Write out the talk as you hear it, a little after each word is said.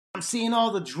I'm seeing all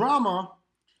the drama.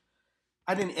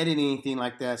 I didn't edit anything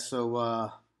like that, so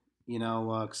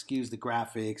excuse the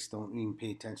graphics. Don't even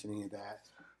pay attention to any of that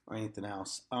or anything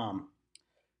else.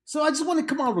 So I just want to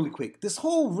come on really quick. This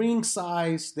whole ring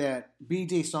size that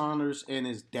BJ Saunders and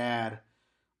his dad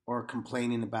are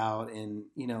complaining about, and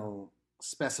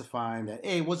specifying that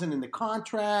hey, it wasn't in the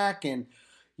contract, and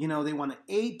they wanted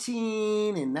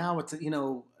 18, and now it's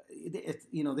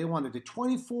they wanted the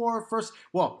 24 first.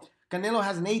 Well, Canelo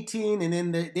has an 18, and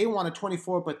then they want a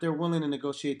 24, but they're willing to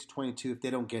negotiate to 22. If they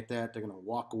don't get that, they're going to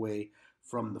walk away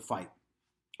from the fight.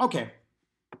 Okay.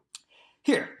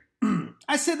 Here,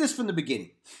 I said this from the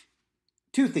beginning.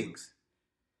 Two things.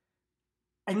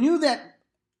 I knew that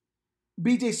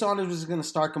BJ Saunders was going to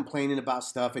start complaining about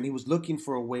stuff, and he was looking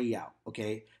for a way out,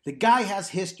 okay? The guy has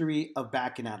history of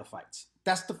backing out of fights.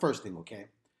 That's the first thing, okay?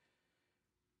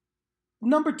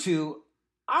 Number two,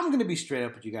 I'm going to be straight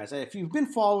up with you guys. If you've been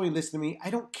following, listening to me, I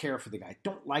don't care for the guy.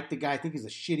 Don't like the guy. I think he's a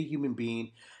shitty human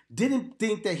being. Didn't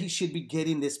think that he should be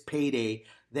getting this payday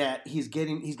that he's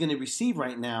going to receive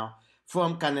right now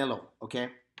from Canelo, okay?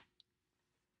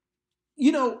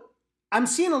 I'm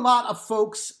seeing a lot of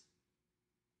folks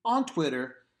on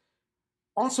Twitter,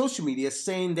 on social media,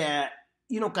 saying that,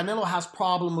 Canelo has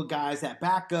problem with guys that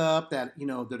back up, that,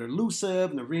 that are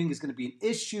elusive, and the ring is going to be an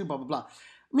issue, blah, blah, blah.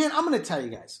 Man, I'm going to tell you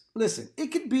guys, listen, it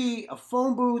could be a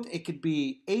phone booth, it could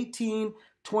be 18,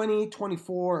 20,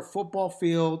 24, a football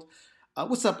field.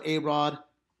 What's up, A-Rod?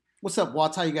 What's up,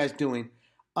 Watts? How you guys doing?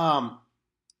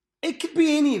 It could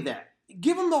be any of that. You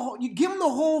give him the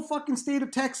whole fucking state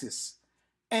of Texas,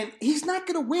 and he's not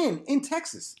going to win in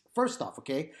Texas, first off,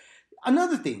 okay?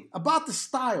 Another thing about the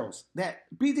styles, that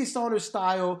BJ Saunders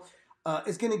style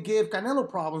is going to give Canelo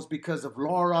problems because of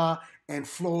Laura and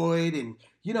Floyd, and,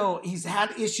 he's had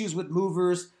issues with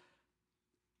movers.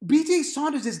 BJ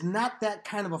Saunders is not that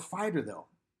kind of a fighter, though.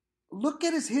 Look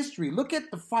at his history. Look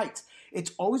at the fights.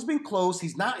 It's always been close.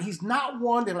 He's not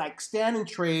one to, stand and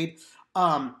trade.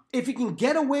 If he can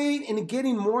get away and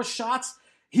getting more shots,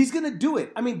 he's going to do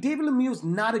it. I mean, David Lemieux is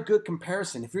not a good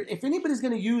comparison. If anybody's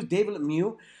going to use David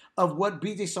Lemieux of what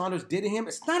BJ Saunders did to him,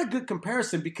 it's not a good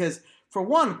comparison because, for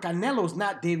one, Canelo's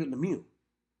not David Lemieux.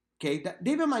 Okay,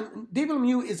 David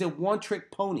Lemieux is a one-trick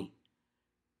pony.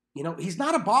 He's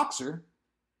not a boxer.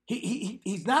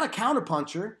 He's not a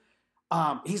counterpuncher.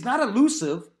 He's not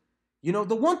elusive.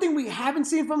 The one thing we haven't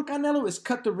seen from Canelo is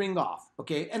cut the ring off.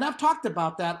 Okay, and I've talked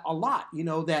about that a lot.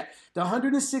 That the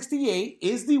 168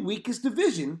 is the weakest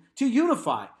division to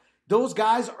unify. Those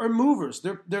guys are movers.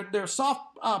 They're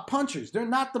soft punchers. They're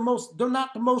not the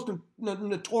most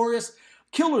notorious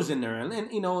killers in there.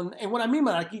 And what I mean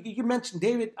by that, you mentioned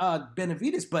David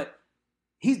Benavidez, but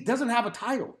he doesn't have a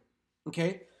title.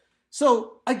 Okay,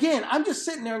 so again, I'm just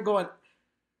sitting there and going,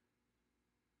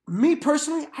 me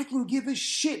personally, I can give a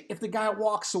shit if the guy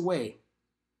walks away.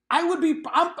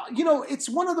 It's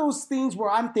one of those things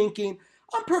where I'm thinking,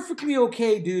 I'm perfectly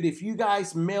okay, dude, if you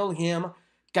guys mail him,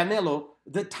 Canelo,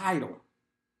 the title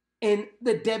in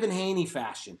the Devin Haney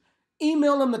fashion.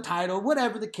 Email him the title,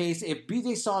 whatever the case. If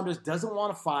BJ Saunders doesn't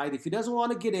want to fight, if he doesn't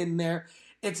want to get in there,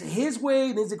 it's his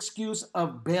way and his excuse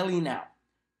of bailing out.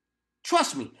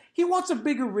 Trust me, he wants a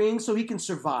bigger ring so he can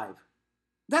survive.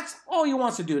 That's all he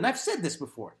wants to do. And I've said this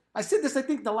before. I said this, I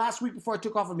think, the last week before I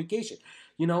took off on vacation.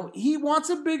 He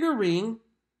wants a bigger ring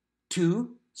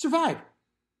to survive.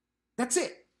 That's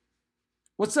it.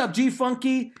 What's up,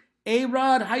 G-Funky?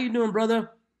 A-Rod, how you doing,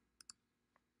 brother?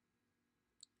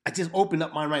 I just opened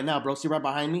up mine right now, bro. See right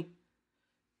behind me?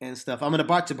 And stuff. I'm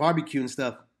about to barbecue and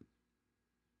stuff.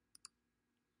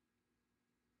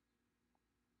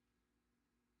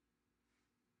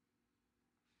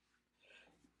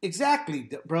 Exactly,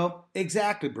 bro.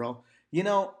 Exactly, bro.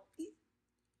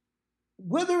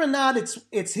 Whether or not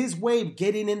it's his way of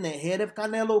getting in the head of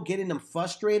Canelo, getting him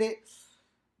frustrated,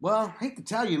 well, I hate to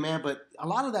tell you, man, but a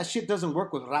lot of that shit doesn't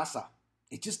work with Raza.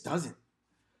 It just doesn't.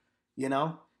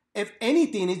 If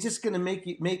anything, it's just going to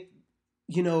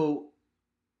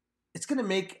it's going to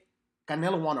make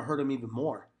Canelo want to hurt him even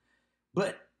more.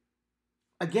 But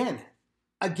again,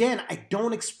 I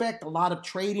don't expect a lot of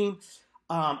trading.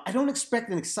 I don't expect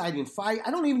an exciting fight.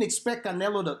 I don't even expect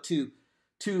Canelo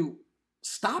to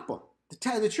stop him, to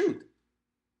tell you the truth.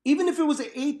 Even if it was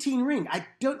an 18 ring, I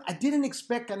didn't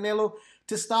expect Canelo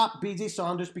to stop BJ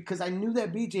Saunders because I knew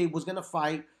that BJ was going to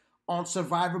fight on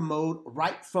survivor mode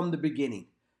right from the beginning.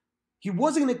 He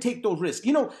wasn't going to take those risks.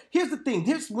 Here's the thing.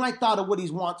 Here's my thought of what he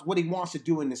wants to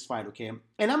do in this fight, okay?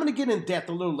 And I'm going to get in depth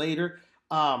a little later.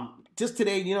 Just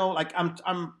today,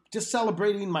 I'm just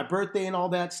celebrating my birthday and all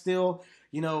that still.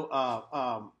 So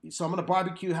I'm gonna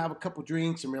barbecue, have a couple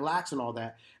drinks, and relax and all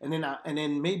that. And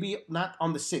then maybe not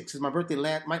on the 6th, because my birthday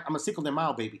I'm a Cinco de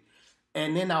Mayo baby,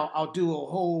 and then I'll do a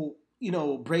whole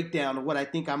breakdown of what I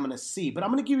think I'm gonna see. But I'm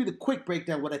gonna give you the quick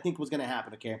breakdown of what I think was gonna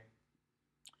happen. Okay,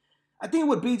 I think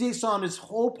with BJ Saunders'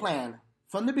 whole plan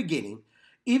from the beginning,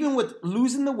 even with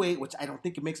losing the weight, which I don't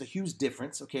think it makes a huge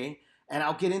difference. Okay, and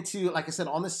I'll get into, like I said,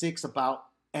 on the 6th about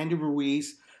Andy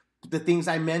Ruiz, the things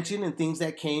I mentioned and things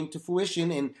that came to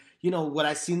fruition, and what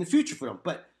I see in the future for him.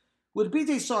 But with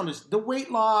BJ Saunders, the weight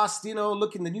loss,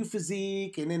 looking the new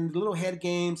physique, and then the little head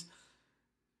games,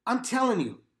 I'm telling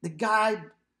you, the guy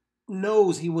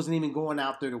knows he wasn't even going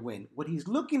out there to win. What he's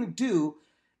looking to do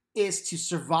is to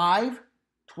survive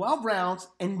 12 rounds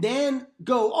and then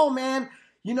go, oh man,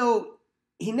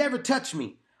 he never touched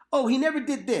me. Oh, he never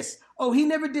did this. Oh, he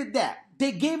never did that.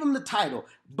 They gave him the title.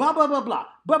 Blah, blah, blah, blah.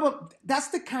 Blah, blah. That's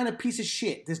the kind of piece of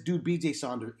shit this dude BJ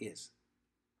Saunders is.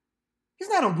 He's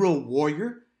not a real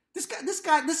warrior. This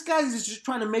guy is just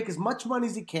trying to make as much money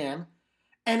as he can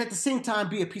and at the same time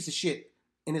be a piece of shit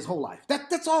in his whole life.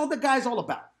 That's all the guy's all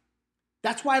about.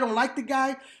 That's why I don't like the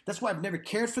guy. That's why I've never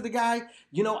cared for the guy.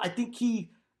 I think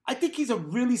he's a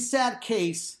really sad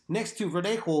case next to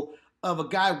Verdejo of a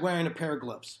guy wearing a pair of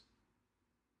gloves.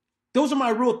 Those are my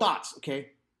real thoughts,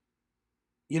 okay?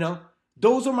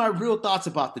 Those are my real thoughts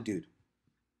about the dude.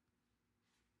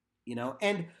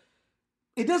 And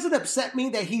it doesn't upset me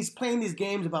that he's playing these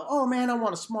games about, oh man, I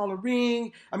want a smaller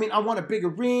ring. I want a bigger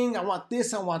ring. I want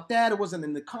this, I want that. It wasn't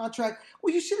in the contract.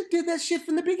 Well, you should have did that shit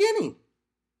from the beginning.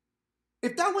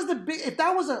 If that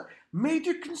was a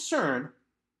major concern,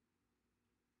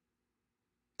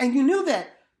 and you knew that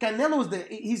Canelo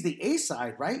he's the A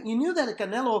side, right? You knew that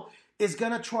Canelo is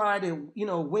gonna try to,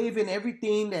 wave in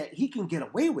everything that he can get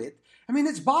away with.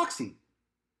 It's boxing.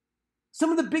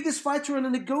 Some of the biggest fights are on the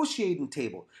negotiating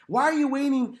table. Why are you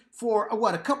waiting for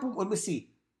let me see,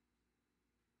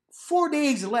 4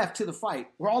 days left to the fight,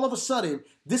 where all of a sudden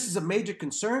this is a major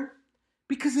concern?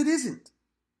 Because it isn't.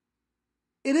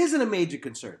 It isn't a major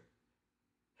concern.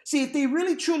 See, if they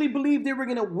really truly believed they were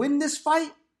going to win this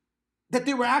fight, that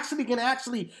they were actually going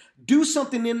to do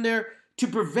something in there to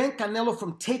prevent Canelo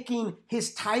from taking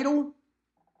his title,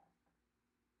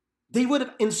 they would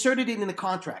have inserted it in the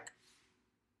contract.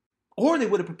 Or they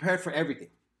would have prepared for everything.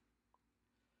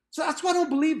 So that's why I don't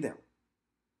believe them.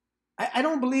 I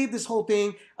don't believe this whole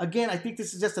thing. Again, I think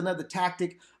this is just another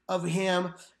tactic of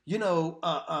him,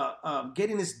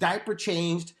 getting his diaper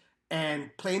changed and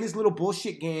playing his little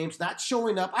bullshit games, not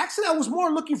showing up. Actually, I was more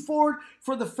looking forward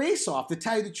for the face-off, to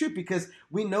tell you the truth, because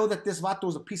we know that this Vato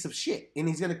is a piece of shit, and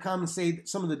he's going to come and say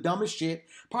some of the dumbest shit,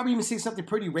 probably even say something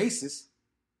pretty racist,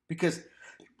 because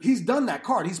he's done that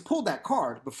card. He's pulled that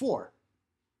card before,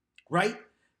 right?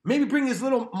 Maybe bring his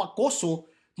little macoso,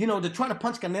 to try to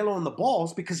punch Canelo in the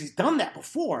balls, because he's done that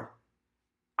before.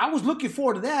 I was looking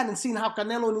forward to that and seeing how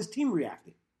Canelo and his team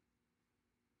reacted,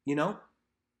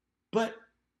 But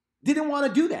didn't want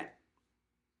to do that.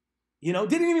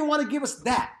 Didn't even want to give us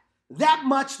that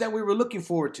much that we were looking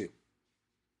forward to.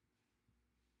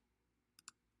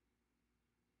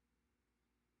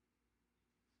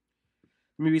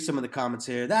 Let me read some of the comments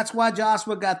here. That's why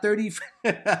Joshua got 30.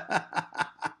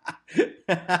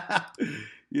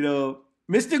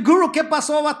 Mr. Guru, ¿qué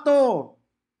pasó, vato?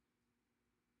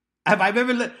 Have I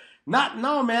ever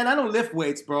no, man, I don't lift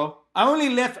weights, bro. I only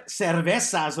lift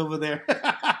cervezas over there.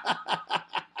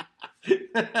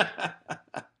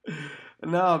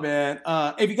 No, man.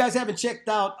 If you guys haven't checked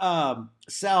out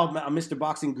Sal, Mr.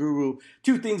 Boxing Guru,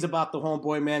 2 things about the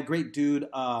homeboy, man. Great dude.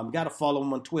 Got to follow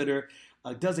him on Twitter.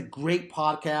 Does a great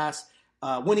podcast.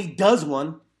 When he does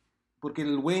one, porque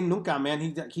el güey nunca, man,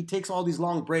 he takes all these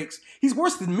long breaks. He's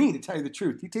worse than me, to tell you the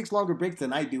truth. He takes longer breaks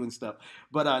than I do and stuff.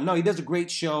 But no, he does a great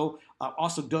show.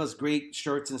 Also does great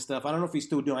shirts and stuff. I don't know if he's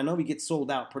still doing. I know he gets sold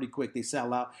out pretty quick. They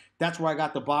sell out. That's where I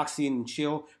got the boxing and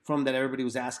chill from that everybody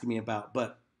was asking me about.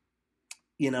 But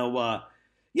yeah,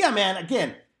 man.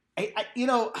 Again,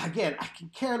 I can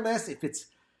care less if it's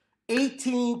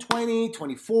 18, 20,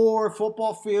 24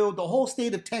 football field, the whole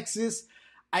state of Texas.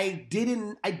 I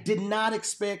did not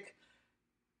expect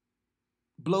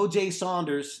Blow J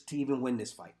Saunders to even win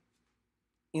this fight.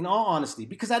 In all honesty,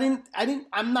 because I'm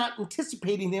not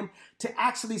anticipating him to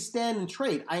actually stand and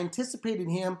trade. I anticipated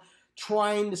him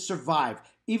trying to survive.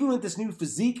 Even with this new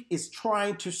physique, is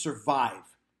trying to survive.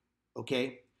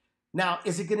 Okay? Now,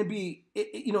 is it going to be,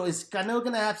 is Canelo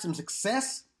going to have some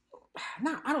success?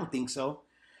 No, I don't think so.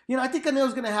 I think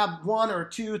Canelo's going to have 1 or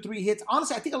 2, 3 hits.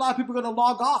 Honestly, I think a lot of people are going to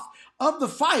log off of the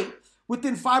fight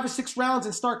within 5 or 6 rounds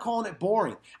and start calling it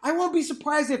boring. I won't be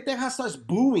surprised if Texas starts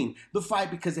booing the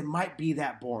fight because it might be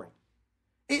that boring.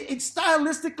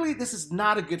 stylistically, this is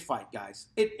not a good fight, guys.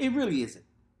 It really isn't.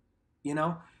 You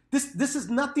know, this is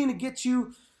nothing to get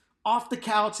you off the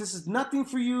couch. This is nothing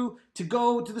for you to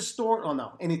go to the store. Oh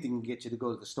no, anything can get you to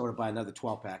go to the store to buy another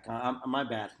 12-pack. My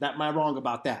bad. Am I wrong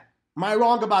about that? Am I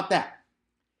wrong about that?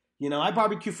 You know, I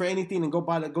barbecue for anything and go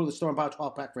to the store and buy a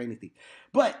 12-pack for anything.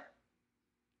 But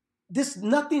there's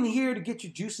nothing here to get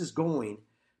your juices going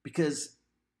because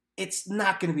it's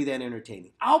not going to be that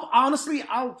entertaining. I'll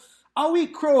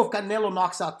eat crow if Canelo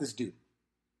knocks out this dude.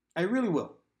 I really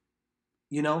will.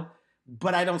 You know,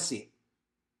 but I don't see it.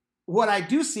 What I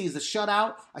do see is a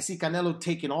shutout. I see Canelo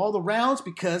taking all the rounds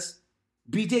because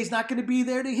BJ's not going to be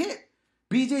there to hit.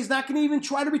 BJ's not going to even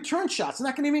try to return shots. He's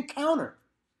not going to even counter.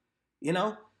 You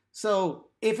know? So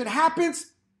if it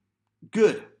happens,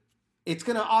 good. It's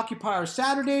going to occupy our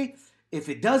Saturday. If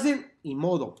it doesn't,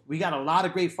 imodo. We got a lot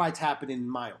of great fights happening in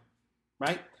Mayo.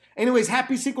 Right? Anyways,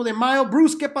 happy Cinco de Mayo.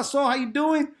 Bruce, ¿qué pasó? How you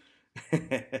doing?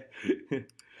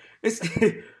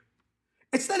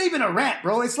 It's not even a rant,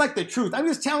 bro. It's like the truth. I'm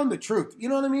just telling the truth. You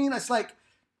know what I mean? It's like,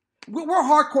 we're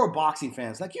hardcore boxing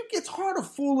fans. Like, it's hard to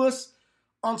fool us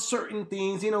on certain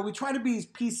things. You know, we try to be as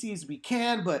PC as we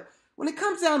can, but when it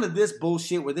comes down to this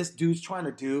bullshit where this dude's trying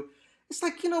to do, it's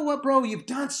like, you know what, bro? You've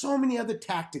done so many other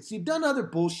tactics. You've done other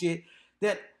bullshit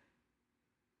that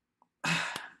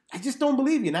I just don't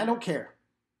believe you, and I don't care.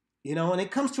 You know, and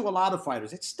it comes to a lot of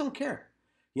fighters. I just don't care.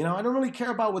 You know, I don't really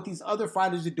care about what these other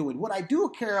fighters are doing. What I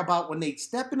do care about when they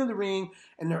step into the ring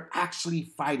and they're actually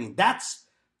fighting. That's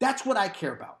what I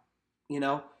care about. You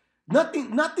know,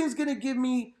 nothing's gonna get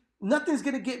me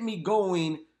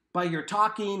going by your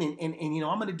talking and you know,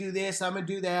 I'm gonna do this, I'm gonna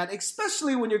do that.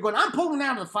 Especially when you're going, I'm pulling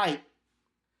out of the fight.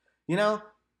 You know,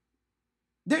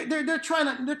 they're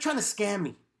trying to scam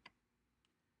me.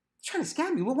 They're trying to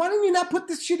scam me. Well, why didn't you not put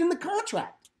this shit in the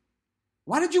contract?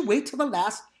 Why did you wait till the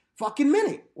last fucking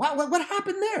minute? What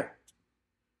happened there?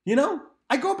 You know,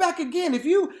 I go back again. If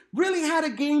you really had a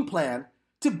game plan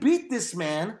to beat this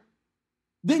man,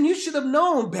 then you should have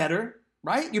known better,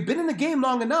 right? You've been in the game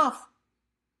long enough.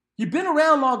 You've been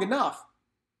around long enough.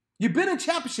 You've been in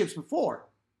championships before.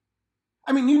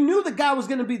 I mean, you knew the guy was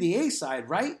going to be the A side,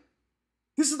 right?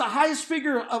 This is the highest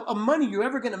figure of money you're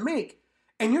ever going to make.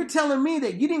 And you're telling me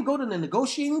that you didn't go to the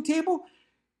negotiating table?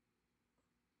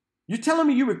 You're telling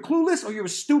me you were clueless or you were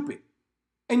stupid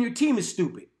and your team is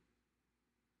stupid.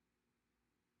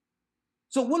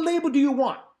 So what label do you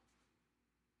want?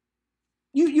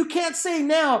 You can't say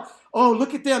now, oh,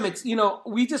 look at them. It's, you know,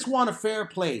 we just want a fair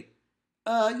play.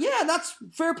 Yeah, that's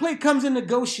fair play comes in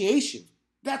negotiation.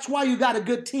 That's why you got a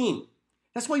good team.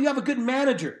 That's why you have a good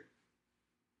manager.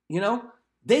 You know,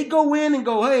 they go in and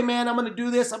go, hey, man, I'm going to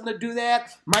do this. I'm going to do that.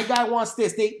 My guy wants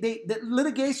this. The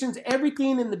litigation's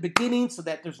everything in the beginning so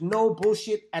that there's no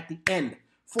bullshit at the end,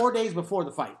 4 days before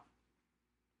the fight.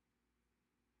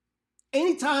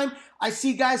 Anytime I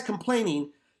see guys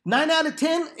complaining, 9 out of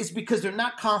 10 is because they're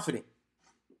not confident.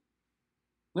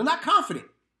 They're not confident.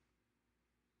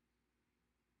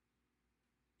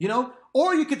 You know,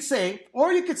 or you could say, well,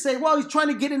 he's trying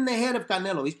to get in the head of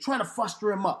Canelo. He's trying to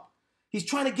frustrate him up. He's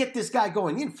trying to get this guy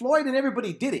going. And Floyd and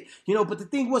everybody did it. You know, but the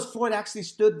thing was, Floyd actually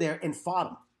stood there and fought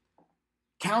him.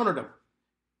 Countered him.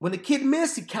 When the kid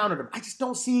missed, he countered him. I just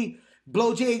don't see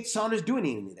Blowjay Saunders doing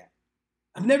any of that.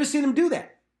 I've never seen him do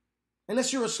that.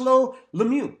 Unless you're a slow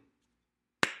Lemieux.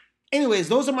 Anyways,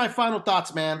 those are my final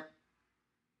thoughts, man.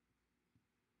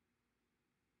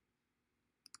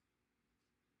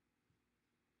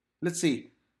 Let's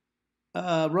see.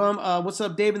 What's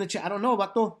up, Dave, in the chat? I don't know,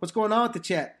 Vato. What's going on with the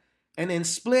chat? And then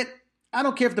Split. I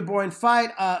don't care if the boring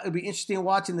fight. It'll be interesting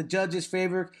watching the judges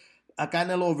favor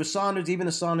Canelo over Saunders. Even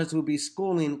the Saunders will be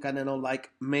schooling Canelo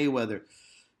like Mayweather.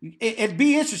 It'd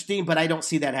be interesting, but I don't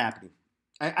see that happening.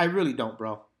 I really don't,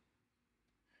 bro.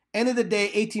 End of the day,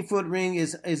 18-foot ring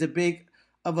is a big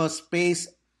of a space,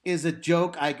 is a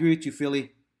joke. I agree with you,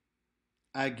 Philly.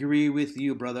 I agree with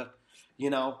you, brother. You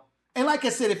know, and like I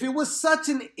said, if it was such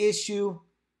an issue,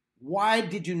 why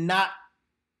did you not,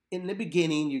 in the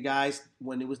beginning, you guys,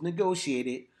 when it was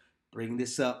negotiated, bring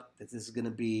this up, that this is going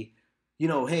to be, you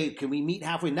know, hey, can we meet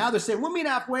halfway? Now they're saying, we'll meet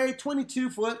halfway,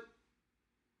 22-foot.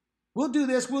 We'll do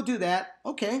this, we'll do that.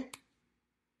 Okay.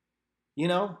 You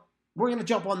know, we're going to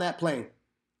jump on that plane.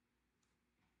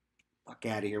 Fuck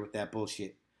out of here with that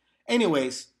bullshit.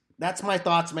 Anyways, that's my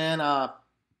thoughts, man.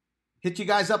 Hit you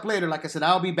guys up later. Like I said,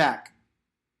 I'll be back.